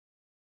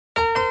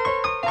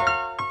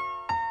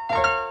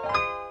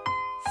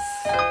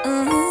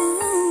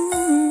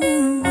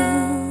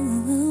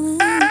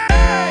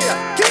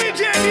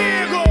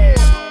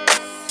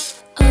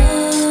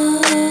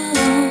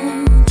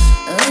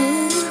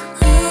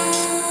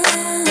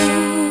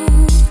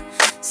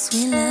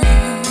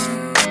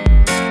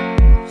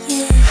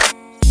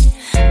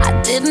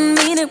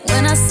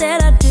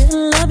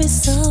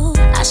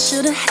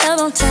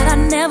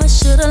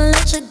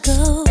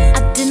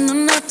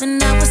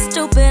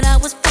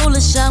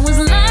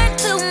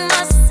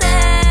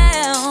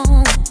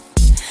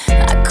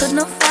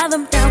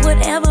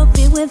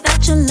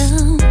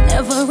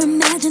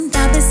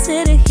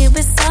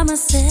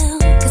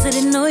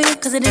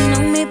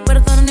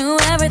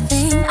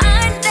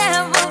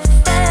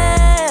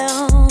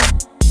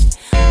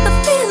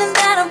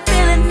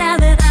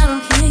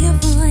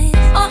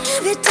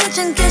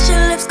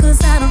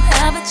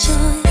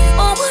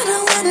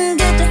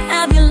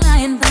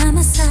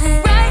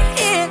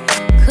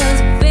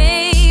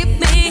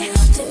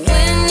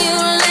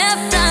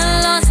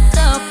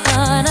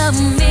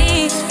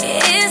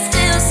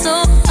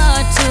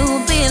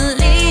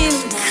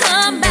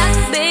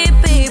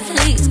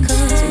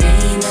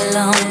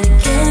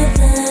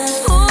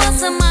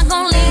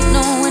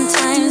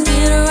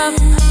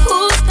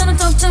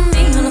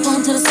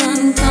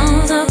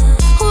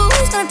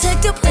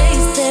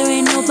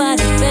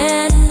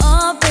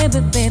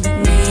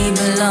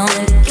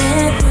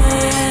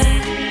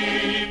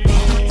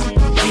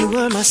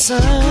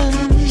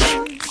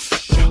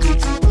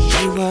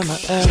you were my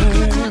earth.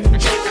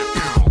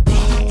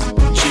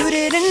 You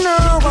didn't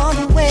know all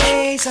the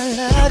ways I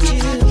loved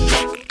you,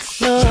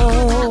 no.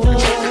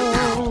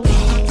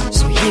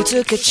 So you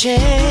took a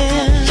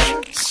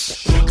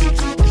chance and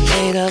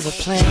made other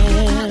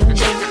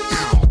plans.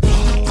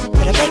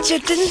 But I bet you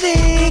didn't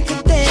think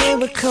that they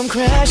would come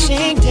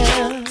crashing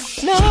down,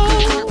 no.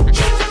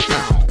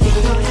 You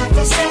don't have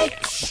to say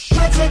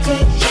what you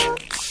did,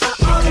 I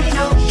already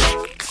know.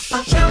 I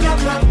found out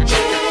from them.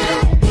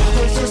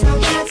 There's just no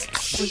chance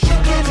when you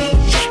and me,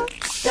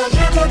 there'll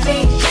never be.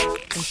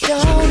 And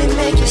don't it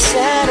make you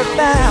sad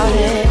about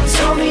it?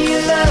 Told me you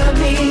love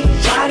me,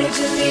 why did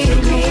you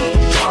leave me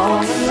all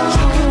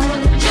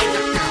alone?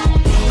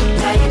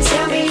 Now you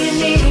tell me you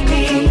need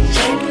me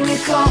when you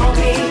call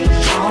me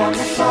on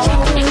the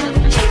phone.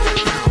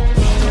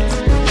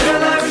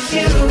 Girl, I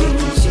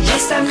refuse, you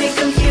must have me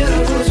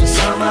confused with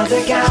some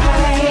other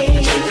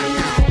guy.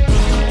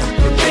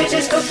 The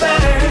bridges go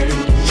burn,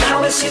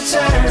 now it's your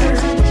turn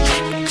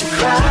to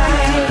cry.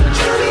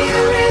 Tell me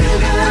a rhythm,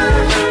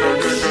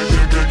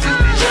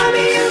 tell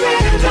me a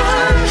rhythm,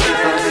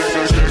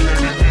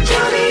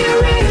 tell me a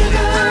rhythm,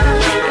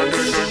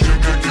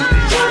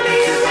 tell me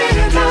a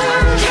rhythm,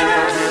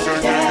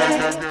 yeah.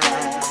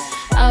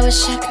 I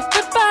wish I could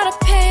rip out a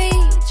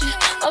page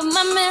of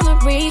my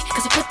memory,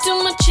 cause I put too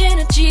much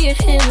energy in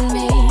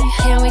me.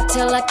 Can't wait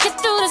till I get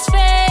through this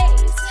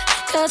phase,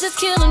 cause it's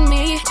killing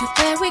me. Too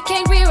bad we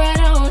can't rewrite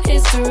our own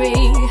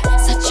history.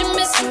 Such a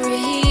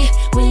mystery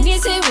when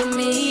he's here with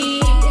me.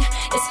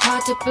 It's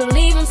hard to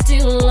believe I'm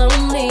still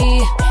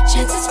lonely.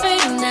 Chances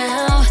fading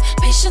now,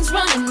 patience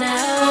running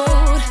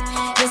out.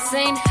 This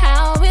ain't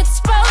how it's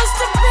supposed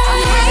to be. I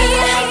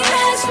hate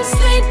flash for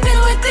sleeping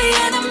with the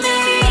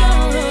enemy.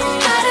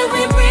 How did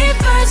we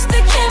reverse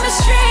the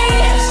chemistry?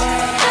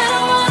 I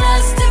don't want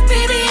us to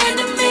be the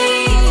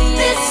enemy.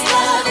 This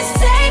love is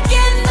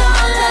taking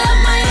all of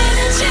my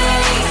energy.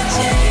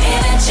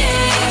 Energy,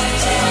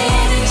 my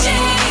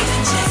energy.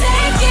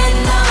 Taking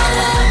all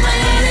of my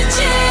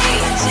energy.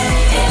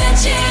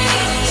 Energy,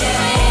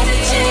 my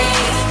energy.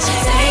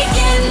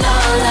 Taking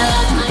all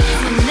of my.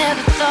 I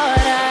never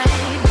thought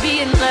I'd be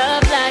in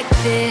love like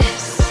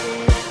this.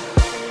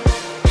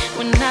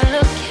 When I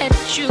look at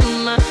you,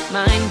 my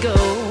mind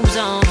goes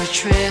on a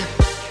trip.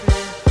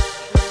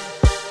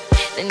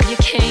 Then you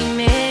came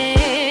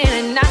in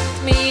and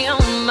knocked me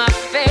on my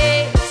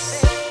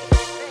face.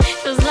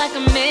 Feels like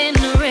I'm in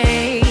a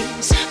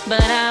race,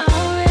 but I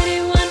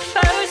already won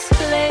first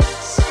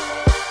place.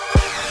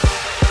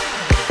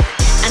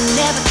 I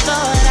never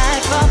thought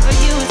I'd fall for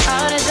you as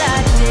hard as I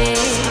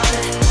did.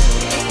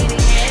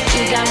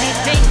 You got me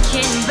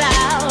thinking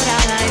about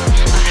our life,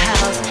 our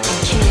house and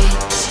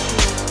kids.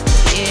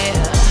 Yeah,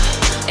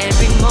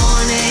 every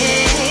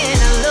morning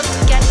I look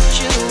at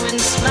you and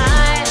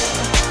smile.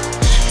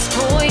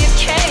 Before you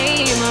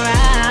came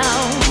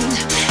around,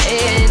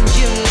 and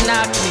you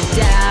knocked me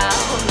down.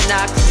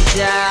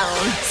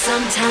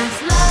 Sometimes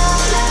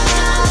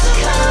love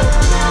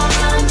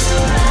comes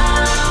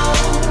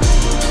around,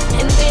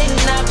 and it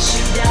knocks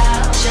you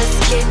down. Just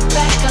get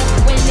back up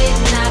when it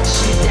knocks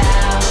you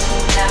down.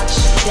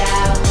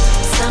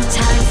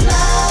 Sometimes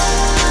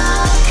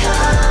love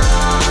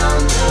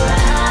comes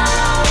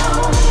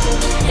around,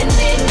 and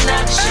it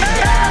knocks you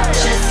down.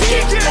 Just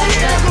get back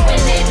up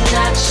when it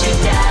knocks you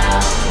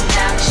down.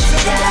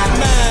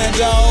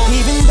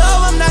 Even though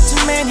I'm not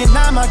your man, you're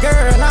not my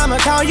girl, I'ma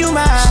call you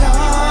mine.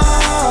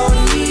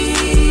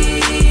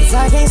 Shorty, 'cause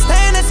I can't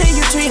stand to see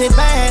you treated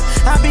bad.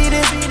 I be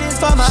this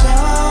for my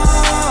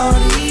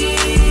shorty.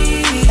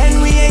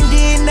 And we ain't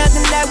did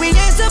nothing that we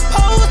ain't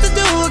supposed to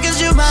do, 'cause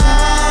you mine.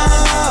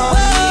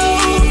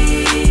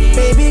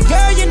 Baby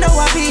girl, you know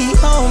I be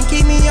home,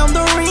 keep me on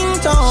the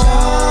ringtone.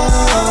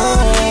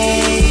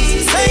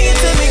 Sing it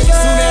to me,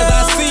 girl. Soon as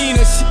I seen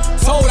her, she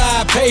told her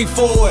I'd pay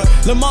for it.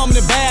 Lil' mama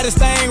the baddest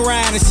thing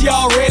round, and she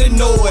already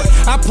know it.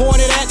 I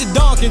pointed at the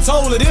dunk and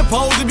told her this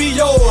supposed to be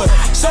yours.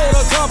 Showed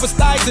her a couple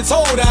stipes and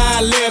told her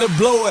I'd let her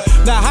blow it.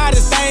 The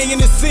hottest thing in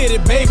the city,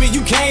 baby,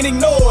 you can't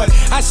ignore it.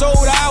 I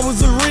showed her I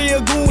was a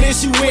real goon and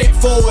she went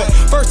for it.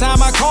 First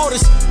time I caught her,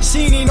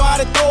 she didn't know how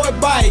to throw it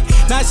bite.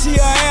 Now she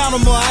an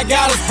animal, I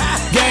got her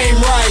game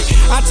right.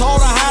 I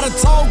taught her how to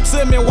talk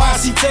to me while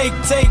she take,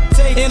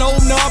 and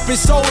open up and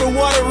show her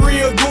what a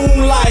real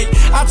goon like.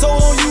 I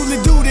told her don't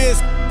usually do this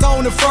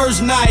on the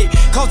first night,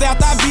 cause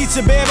after I beat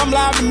you, babe, I'm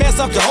liable to mess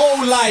up your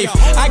whole life.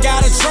 I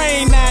got a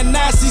train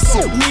now she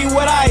soak me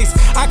with ice.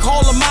 I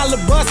call her my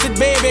little busted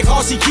baby,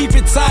 cause she keep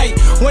it tight.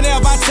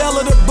 Whenever I tell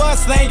her to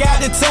bust, I ain't got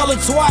to tell her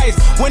twice.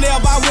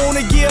 Whenever I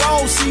wanna get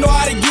on, she know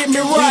how to get me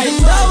right.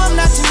 Even though I'm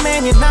not your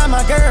man, you're not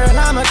my girl,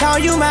 I'ma call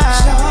you mine.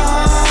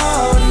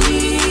 Shorty,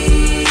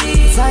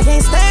 'cause I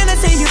can't stand to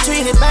see you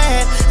treated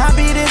bad. I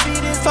be this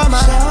for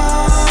my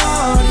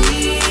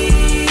shorty.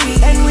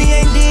 And we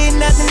ain't did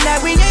nothing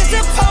that we ain't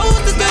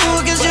supposed to do,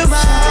 'cause you're mine.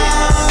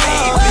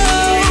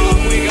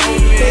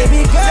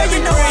 Baby girl, you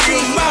know I be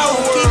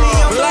home, keep me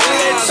on the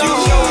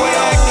ringtone.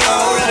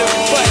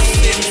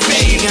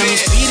 Got me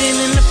speeding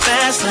in the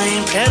fast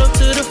lane, pedal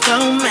to the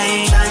floor,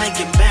 man. Tryna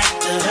get back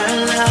to her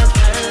love.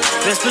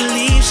 Best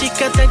believe she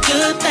got that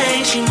good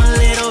thing. She my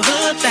little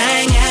hood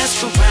thing.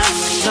 Ask around,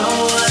 they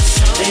know us.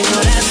 They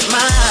know that's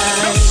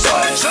mine.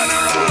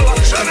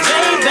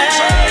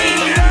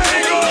 Baby,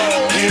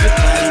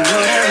 everybody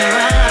know that's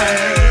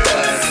mine.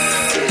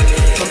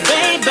 But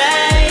baby,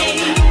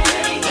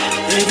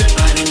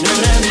 everybody know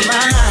that's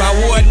mine. If I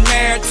wasn't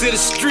married to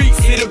the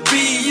streets, it'll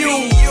be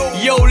you.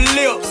 Your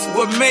lips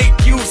would make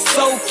you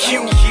so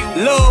cute.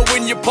 Love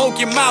when you poke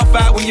your mouth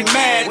out when you're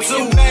mad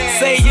too.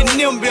 Say your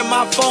nimble in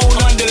my phone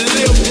under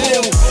lip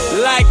blue.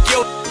 Like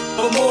your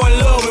but more in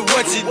love with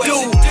what you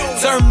do.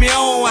 Turn me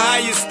on how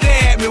you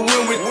stab me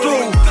when we're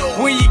through.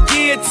 When you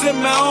get to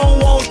me, I don't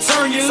want to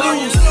turn you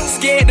loose.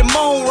 Scared to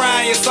moan,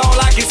 Ryan, so all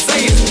I can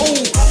say is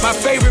ooh. My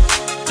favorite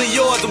to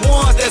yours, the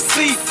ones that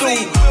see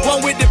through.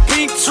 One with the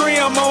pink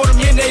trim on them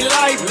and they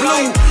light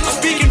blue. I'm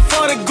speaking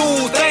for the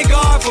goons, thank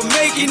God for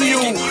making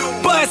you.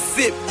 Bust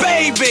it,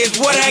 baby, is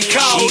what I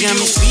call you. She got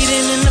me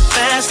speeding in the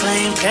fast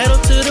lane, pedal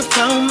to the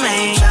floor,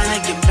 man. Tryna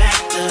get back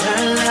to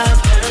her love.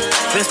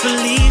 Best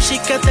believe she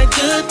got that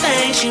good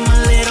thing. She my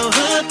little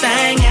hood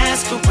thing.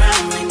 Ask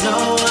around, they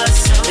know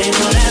us. They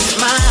know that's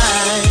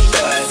mine.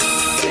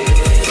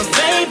 But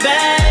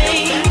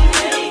baby,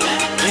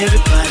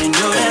 everybody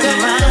know that's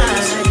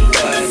mine.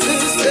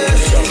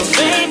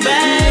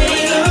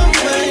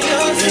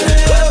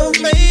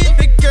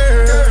 Baby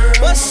girl,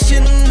 what's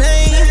your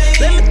name?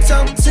 Let me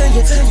talk to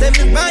you, let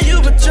me buy you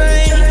a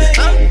drink.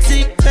 I'm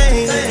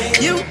T-Pain,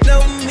 you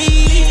know me.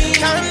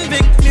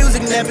 Convict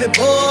music, never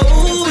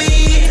boy.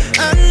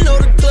 I know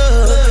the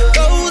club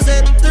goes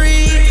at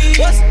 3.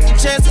 What's the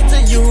chances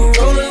of you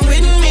rolling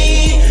with me?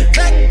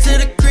 Back to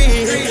the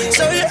crib,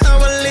 show you how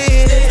I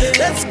live.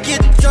 Let's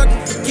get drunk,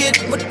 forget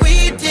what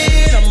we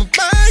did. I'ma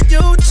buy you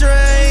a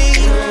drink.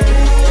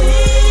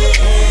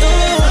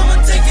 I'ma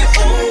take you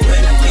home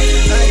with me.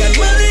 I got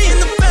money in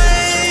the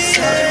bank.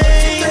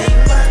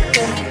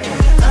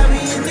 I be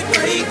in the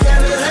great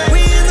Cadillac.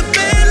 We in the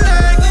bed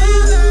like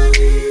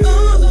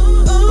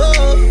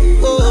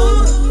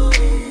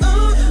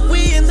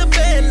we in the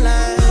bed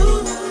like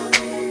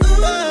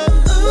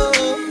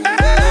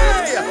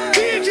Hey,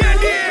 DJ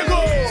Diego.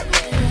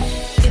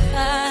 If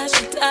I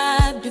should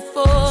die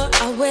before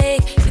I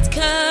wake, it's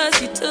 'cause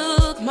you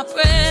took my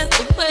breath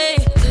away.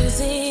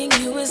 Losing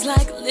you is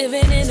like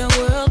living in a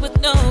world with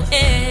no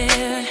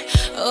air.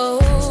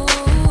 Oh,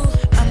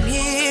 I'm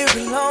here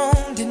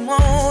alone, didn't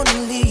wanna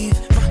leave.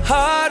 My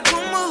heart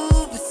will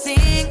move, it's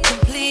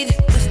incomplete.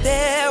 Wish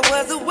there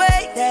was a way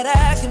that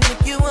I can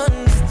make you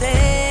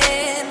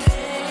understand.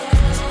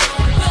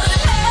 but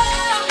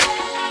how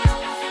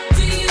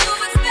do you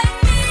expect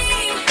me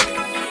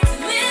to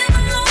live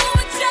alone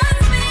with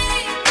just me?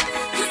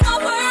 'Cause my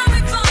world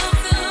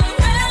revolves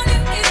around you.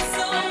 It's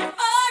so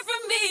hard for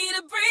me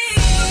to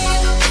breathe.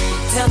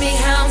 Tell me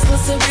how I'm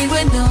supposed to breathe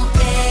with no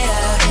air.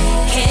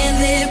 Can't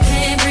live,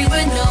 can't breathe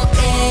with no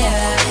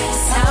air.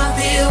 It's how I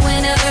feel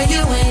whenever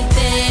you ain't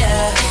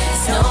there.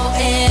 It's no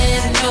air,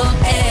 no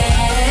air.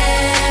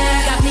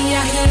 Got me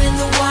out here in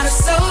the water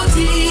so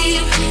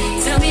deep.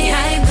 Tell me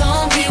how you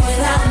gon' be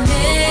without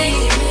me.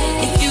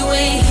 If you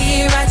ain't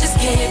here, I just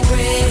can't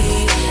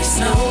breathe. It's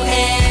no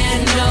air,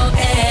 no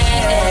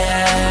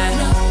air.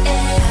 No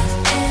air,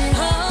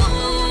 oh,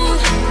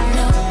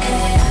 no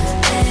air,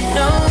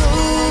 No,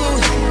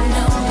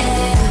 no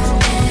air,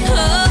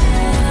 oh,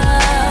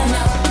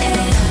 no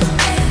air.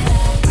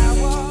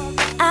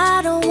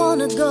 I don't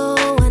wanna go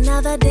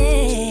another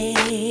day,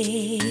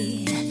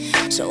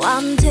 so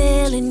I'm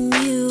telling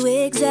you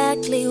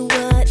exactly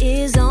what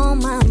is on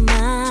my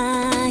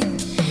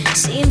mind.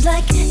 Seems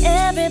like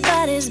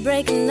everybody's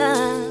breaking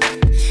up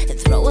and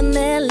throwing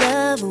their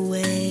love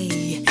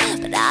away,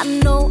 but I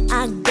know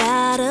I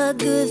got a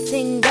good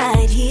thing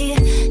right here.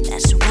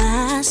 That's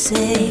why I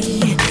say,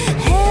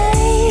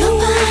 hey,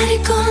 nobody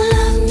gonna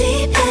love me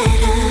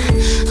better.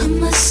 I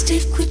must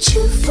stick with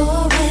you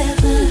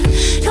forever.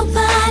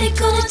 Nobody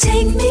gonna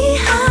take me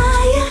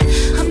higher.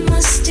 I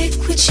must stick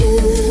with you.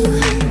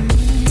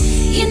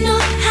 You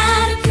know how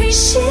to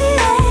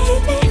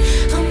appreciate me.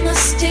 I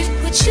must stick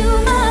with you,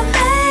 my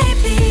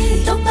baby.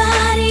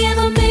 Nobody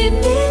ever made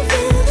me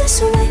feel this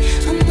way.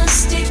 I must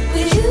stick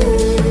with you.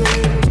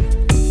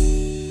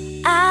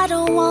 I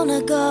don't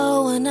wanna go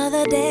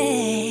another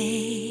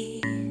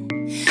day,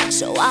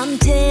 so I'm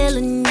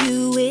telling you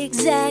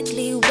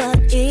exactly what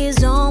is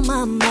on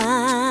my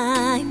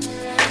mind.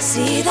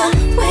 See the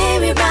way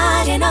we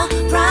ride in our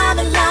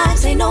private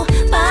lives, ain't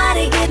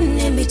nobody getting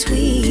in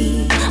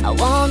between. I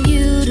want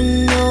you to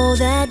know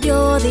that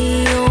you're the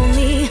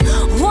only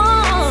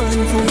one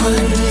for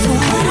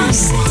what I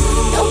say.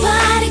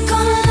 Nobody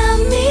gonna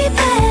love me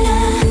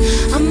better.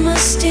 I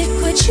must stick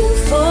with you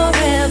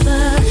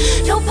forever.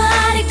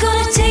 Nobody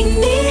gonna take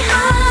me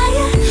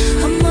higher.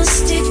 I must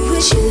stick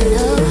with you.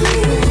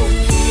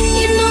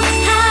 You know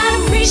how to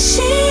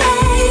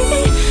appreciate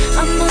me.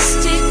 I must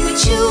stick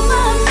with you,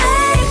 my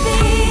baby.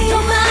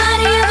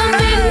 Nobody ever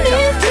made me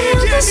feel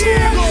this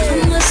way. I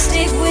must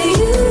stick with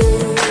you.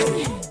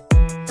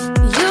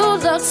 You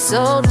look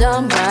so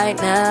dumb right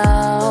now.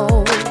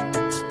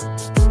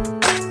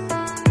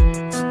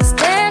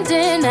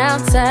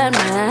 outside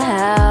my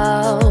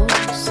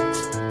house,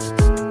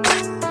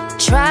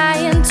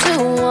 trying to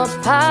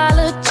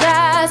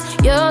apologize.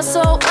 You're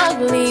so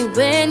ugly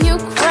when you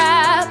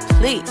cry.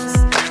 Please,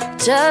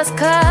 just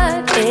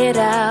cut it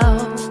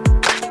out.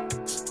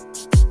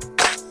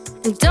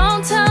 And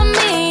don't tell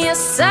me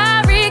you're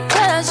sorry,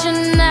 'cause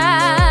you're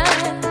not.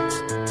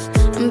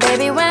 And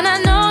baby, when I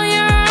know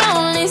you're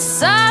only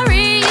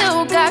sorry you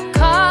got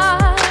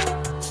caught,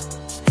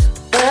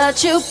 but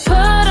you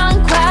put on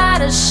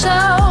quite a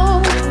show,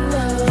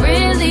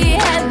 really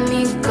had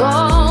me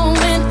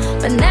going.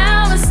 But now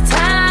it's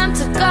time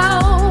to go.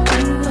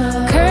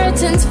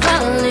 Curtains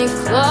finally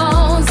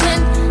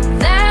closing.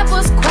 That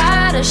was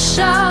quite a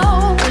show,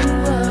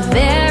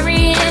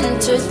 very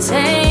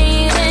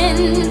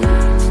entertaining.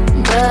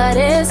 But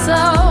it's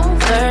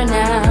over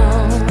now.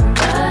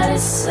 But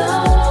it's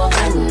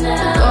over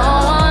now. Go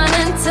on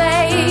and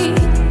take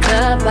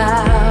a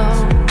bow.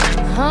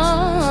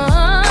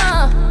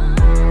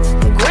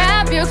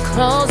 Grab your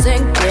clothes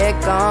and get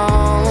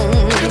gone.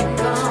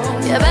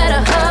 You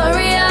better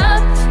hurry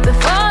up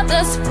before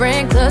the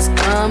sprinklers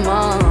come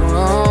on.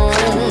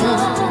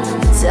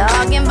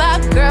 Talking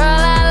about, girl,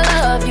 I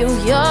love you,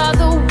 you're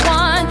the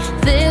one.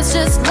 This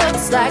just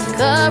looks like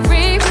a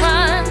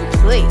rerun.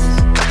 Please,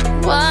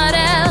 what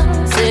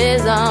else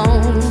is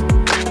on?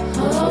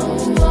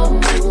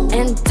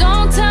 And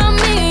don't tell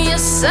me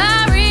you're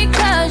sorry,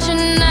 'cause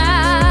you're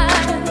not.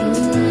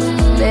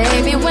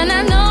 Baby, when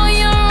I know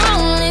you're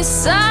only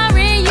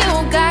sorry you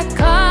got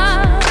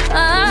caught,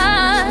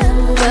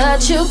 but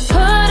you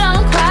put on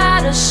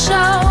quite a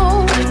show,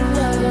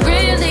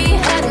 really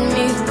had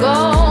me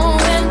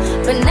going.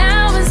 But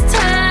now it's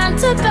time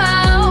to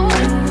bow.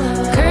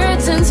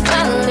 Curtains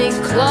finally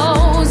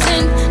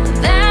closing.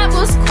 That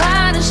was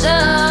quite a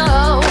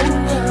show,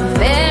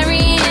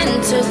 very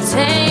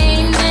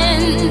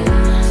entertaining.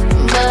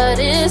 But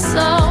it's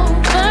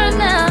over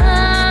now.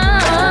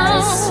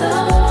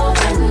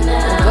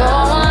 Go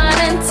on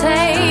and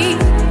take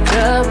a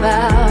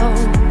bow.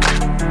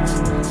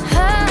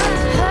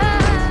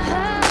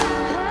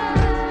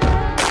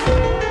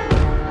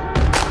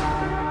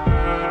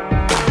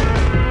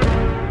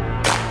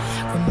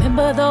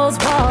 Remember those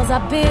walls I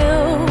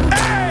built?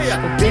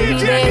 Well, baby,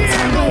 they're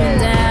tumbling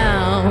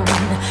down.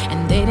 And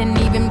they didn't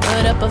even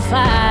put up a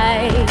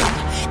fight.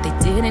 They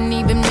didn't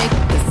even make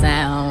a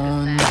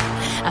sound.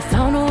 I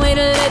found a way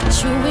to let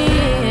you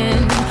in,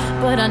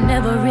 but I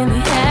never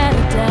really had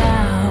a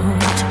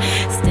doubt.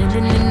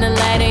 Standing in the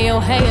light of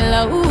your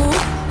halo,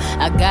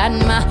 I got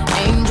my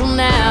angel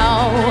now.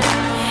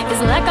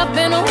 It's like I've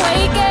been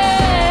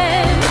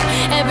awakened.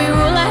 Every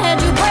rule I had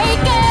you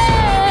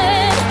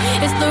breaking.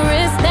 It's the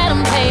risk that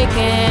I'm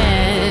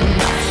taking.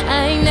 I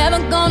ain't never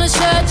gonna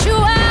shut you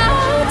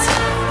out.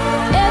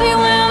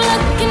 Everywhere I'm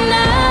looking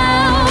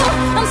now,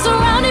 I'm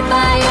surrounded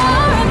by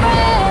your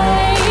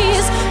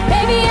embrace.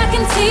 Baby, I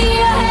can see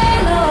your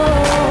halo.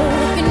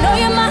 You know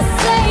you're my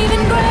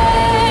saving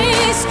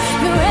grace.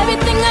 You're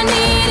everything I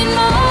need and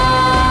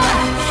more.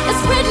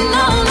 It's written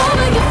all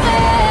over your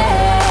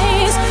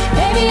face.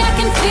 Baby, I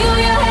can feel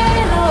your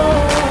halo.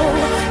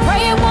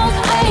 Pray it won't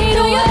fade.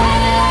 Oh, your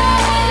halo,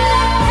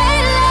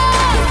 halo,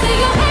 see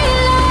your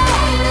halo,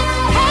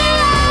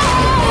 halo,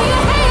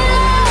 your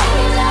halo,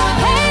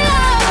 halo,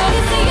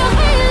 see your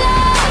halo,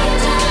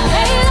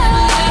 halo.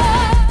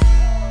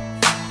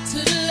 To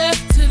the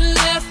left, to the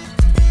left,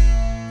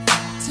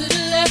 to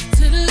the left,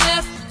 to the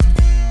left,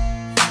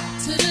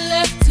 to the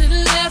left, to the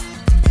left,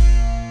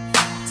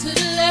 to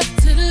the left,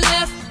 to the left, to the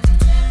left,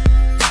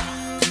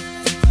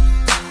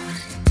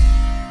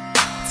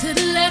 to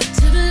the left,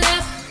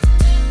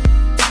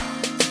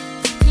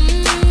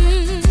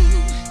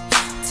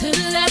 to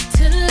the left,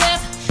 to the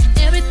left.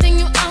 Everything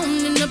you own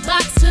in the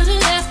box to the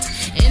left,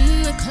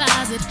 in the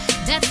closet.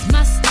 That's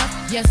my stuff.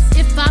 Yes,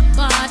 if I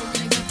bought it,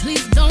 nigga,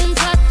 please don't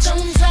touch.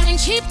 And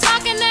keep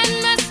talking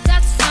and mess,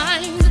 that's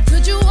fine. But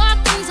could you walk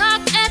and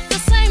talk at the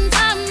same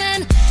time?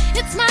 And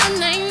it's my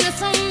name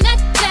that's on that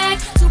tag.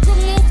 So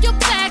remove your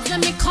bags, let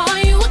me call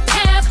you a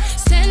cab.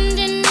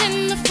 Standing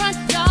in the front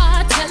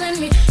yard, telling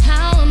me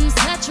how I'm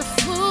such a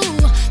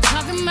fool.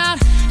 Talking about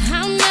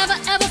how I'll never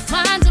ever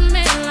find a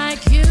man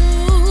like you.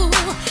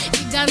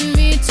 You got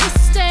me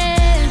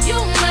twisted.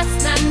 You must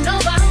not know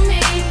about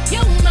me.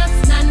 You must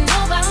not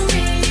know about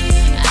me.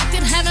 I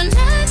could have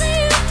another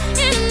you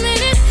in a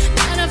minute.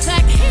 Matter of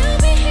fact, he'll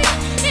be here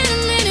in a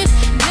minute,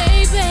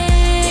 baby.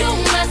 You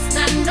must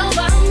not know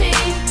about me.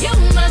 You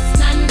must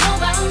not know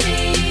about me.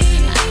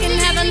 I can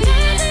have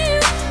another you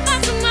by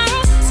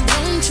tomorrow. So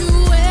don't you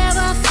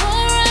ever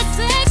for a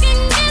second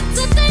get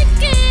to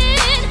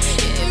thinking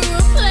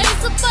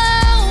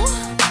irreplaceable.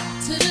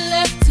 To the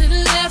left, to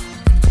the left,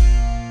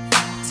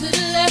 to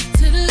the left,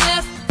 to the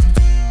left,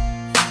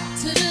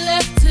 to the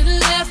left, to the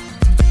left,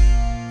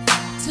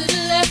 to the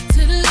left,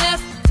 to the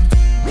left.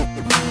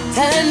 I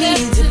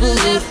need you,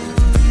 boo.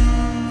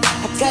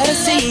 I gotta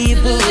see you,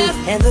 boo.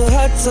 And the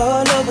hearts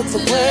all over the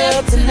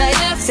world tonight.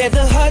 Say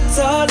the hearts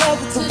all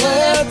over the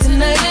world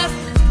tonight.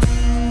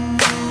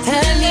 I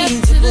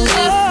need you, boo.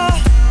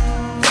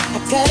 I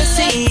gotta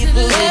see you,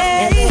 boo.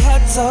 And the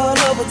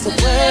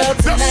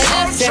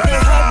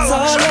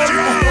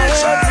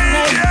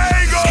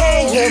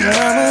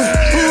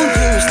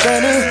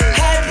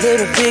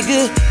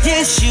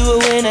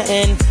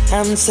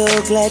I'm so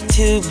glad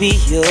to be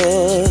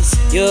yours.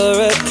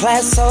 You're a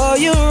class all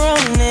your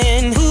own,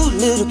 and ooh,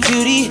 little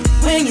cutie,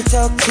 when you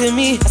talk to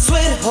me, I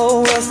swear the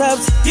whole world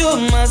stops. You're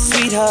my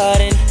sweetheart,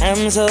 and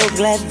I'm so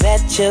glad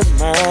that you're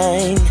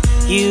mine.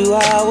 You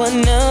are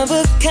one of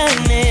a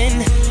kind,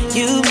 and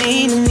you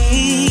mean to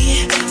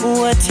me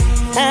what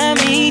I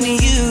mean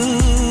to you.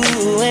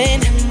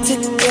 And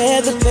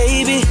together,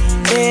 baby,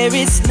 there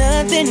is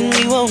nothing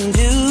we won't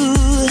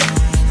do.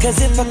 'Cause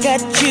if I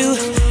got you,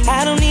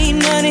 I don't need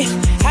money,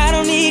 I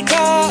don't need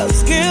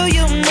cars. Girl,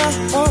 you're my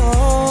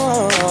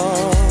all.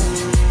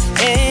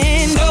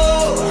 And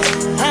oh,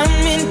 I'm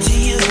into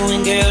you,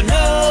 and girl,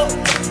 no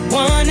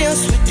one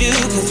else would do.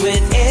 'Cause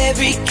with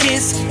every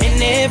kiss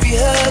and every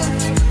hug,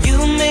 you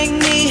make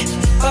me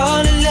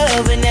fall in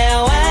love. And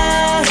now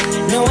I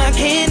know I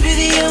can't be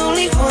the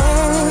only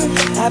one.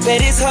 I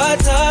bet it's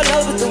hearts all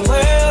over the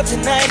world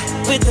tonight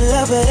with the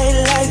love of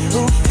their life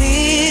who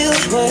feel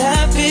what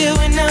I feel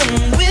when I'm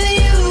with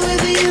you,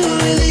 with you,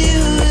 with you,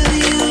 with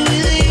you,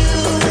 with you,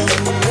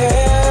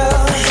 girl.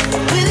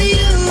 With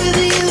you, with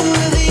you,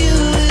 with you,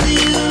 with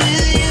you,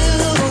 with you.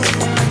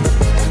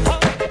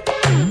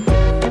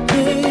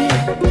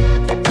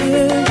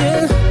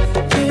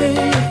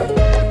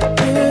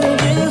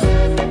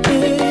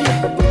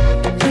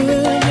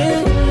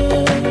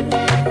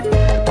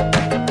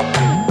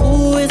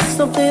 Ooh, it's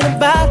something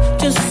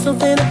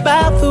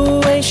about the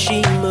way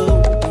she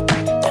moves.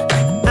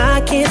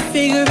 I can't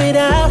figure it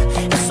out.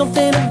 It's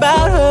something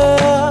about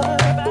her.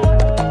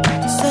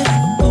 Say,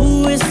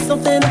 ooh, it's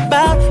something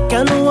about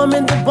kind of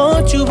woman that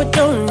wants you but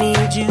don't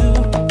need you.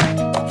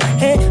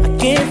 Hey, I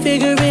can't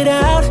figure it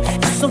out.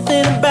 It's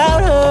something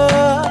about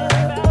her.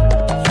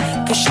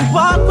 'Cause she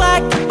walk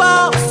like a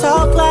boss,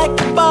 talk like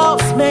a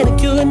boss,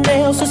 manicure and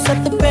nails, just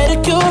set the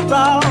pedicure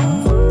off.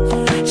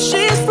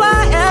 She's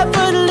fly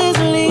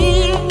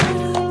effortlessly,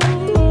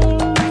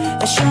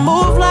 and she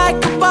move like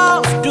a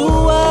boss, do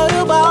what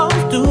a boss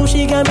do.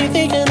 She got me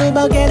thinking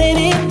about getting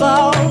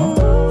involved.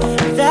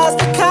 That's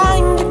the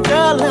kind of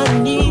girl I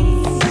need.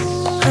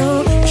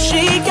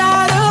 She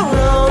got her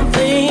own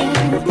thing,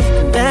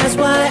 that's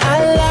why I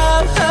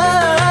love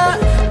her.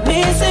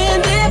 Miss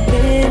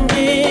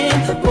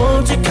Independent,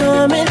 won't you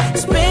come and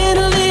spend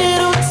a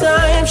little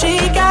time? She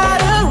got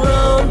her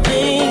own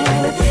thing,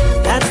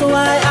 that's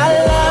why I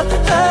love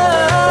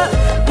her.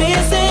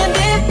 Miss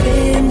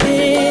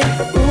Independent,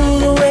 ooh,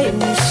 the way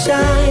we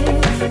shine.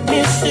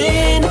 Miss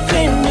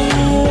Independent,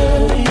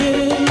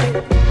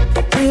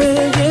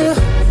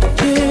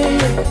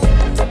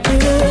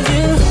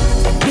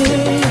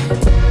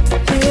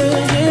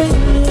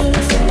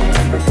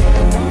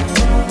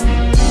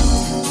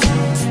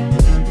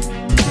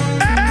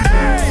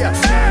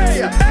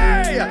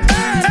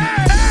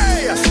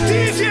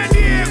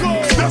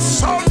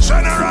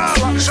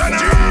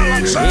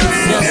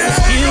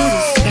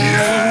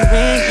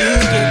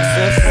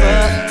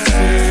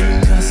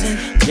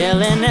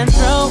 yelling and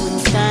throwing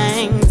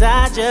things,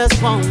 I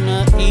just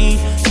wanna eat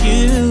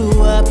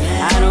you up.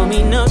 I don't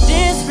mean no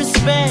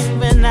disrespect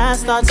when I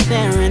start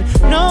staring,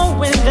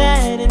 knowing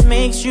that it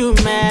makes you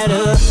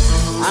madder.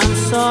 I'm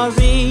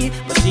sorry,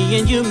 but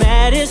seeing you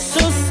mad is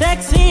so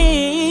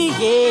sexy,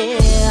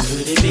 yeah.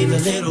 Could it be the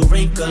little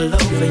wrinkle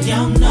over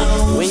your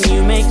nose when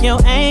you make your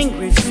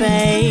angry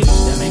face?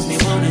 That makes me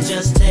wanna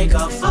just take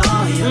off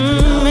all your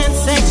clothes. And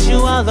sex you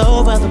all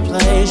over the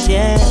place,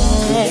 yeah.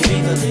 Could it be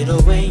the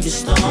little way you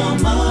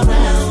storm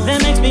around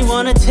that makes me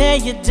wanna tear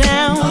you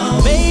down?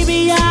 Oh.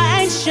 Baby,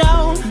 I ain't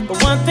sure, but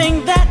one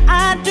thing that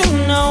I do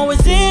know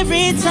is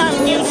every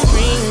time you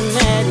scream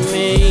at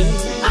me,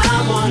 I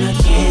wanna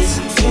kiss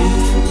you.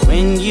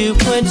 When you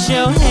put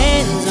your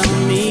hands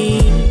on me,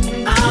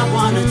 I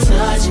wanna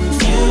touch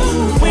you.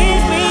 When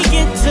we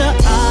get to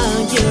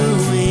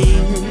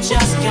arguing,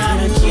 just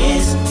gotta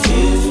kiss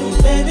you.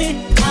 Baby,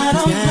 I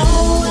don't know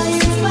why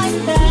you like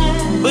that,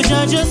 but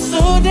you're just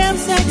so damn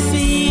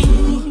sexy.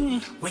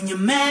 When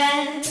you're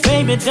mad,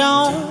 baby,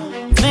 don't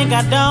think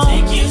I don't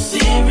take you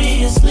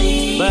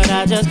seriously, but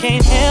I just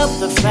can't help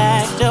the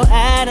fact your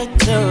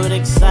attitude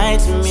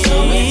excites me. So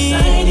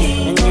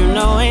exciting, and you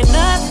know ain't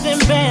nothing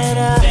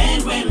better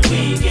than when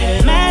we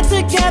get mad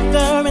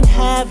together and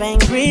have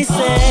angry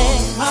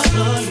sex. I'll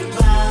blow you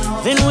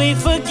out, then we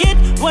forget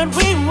what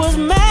we was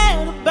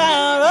mad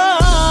about.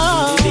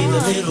 Oh, be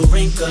the little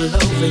wrinkle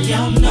over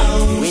your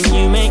nose when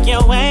you make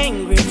your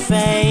angry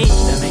face.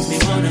 That makes me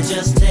wanna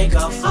just take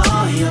off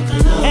all your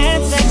clothes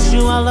and sex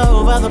you all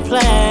over the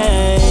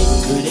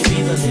place. Could it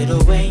be the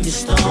little way you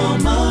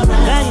storm around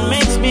that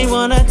makes me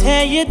wanna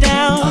tear you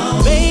down?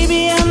 Oh.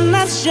 Baby, I'm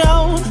not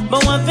sure,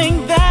 but one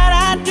thing that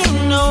I do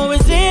know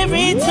is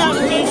every time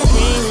you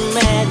scream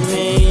at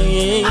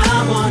me,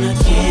 I wanna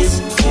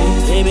kiss you.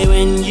 Baby,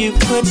 when you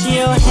put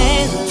your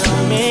hands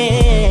on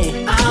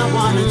me, I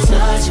wanna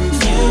touch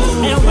you.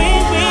 And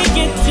when we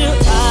get to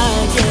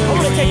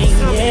arguing,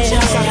 yeah,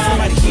 just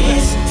gotta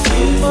kiss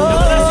you. Oh,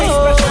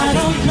 I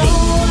don't know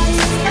why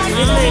you like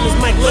his name is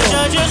Mike Will,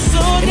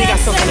 and he got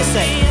something to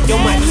say. Yo,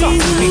 Mike, talk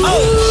to me. Oh,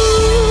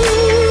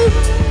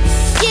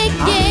 yeah,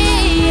 yeah,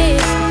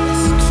 yeah.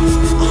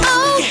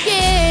 Oh,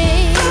 yeah.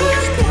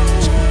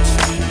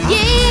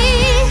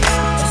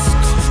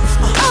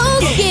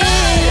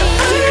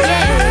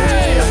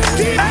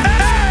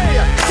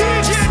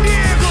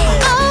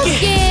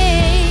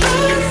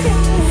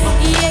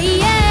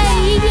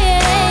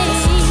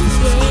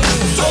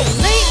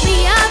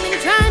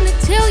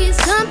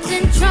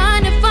 been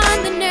trying to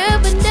find the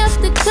nerve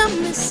enough to come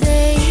and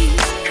say,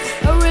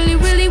 I really,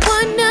 really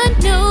wanna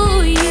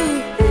know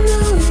you.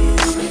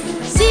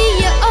 See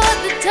you all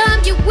the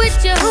time, you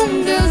with your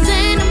homegirls,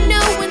 and I'm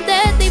knowing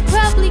that they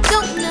probably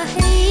gonna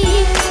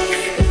hate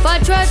if I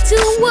try to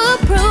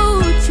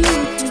approach you.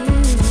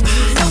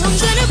 So I'm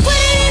gonna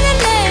put it in a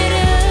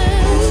letter,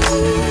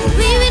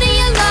 leave it in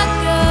your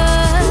locker,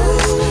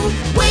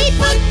 wait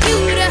for you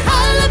to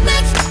holler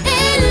back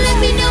and let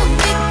me know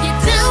if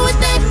you're down with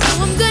that. So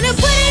I'm gonna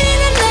put it in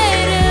a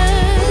letter,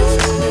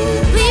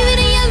 leave it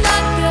in your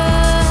locker,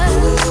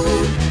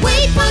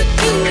 wait for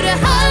you to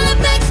holler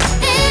back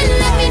and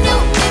let me know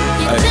if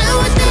you're down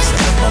with that.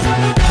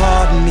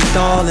 Pardon me,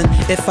 darling,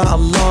 if I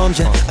alarmed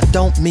you. I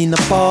don't mean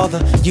to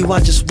bother you, I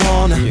just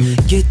wanna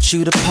get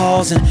you to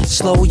pause and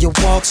slow your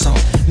walk, so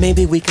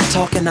maybe we can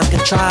talk and I can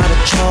try to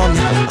charm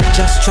you. I'm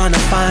just trying to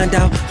find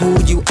out who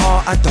you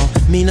are. I don't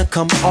mean to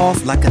come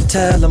off like a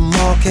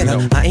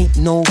telemarketer. I ain't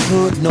no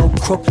hood, no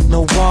crook,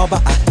 no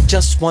robber. I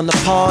just want a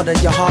part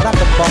of your heart I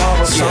could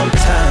borrow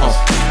sometimes.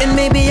 And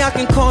maybe I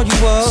can call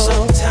you up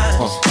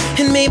sometimes.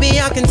 And maybe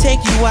I can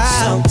take you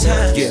out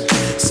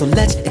sometimes. So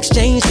let's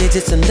exchange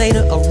digits and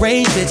later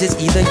arrange visits,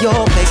 either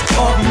your place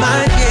or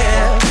mine,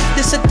 yeah.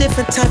 This a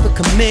different type of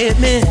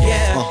commitment,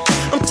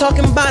 I'm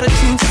talking about a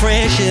true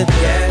friendship,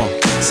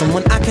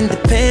 someone I can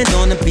depend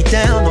on and be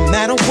down no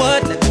matter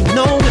what. Let me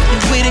know if you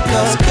with it,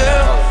 cause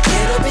girl,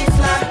 it'll be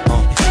fly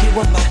if you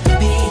were my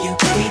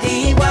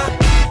B-U-E-D-Y.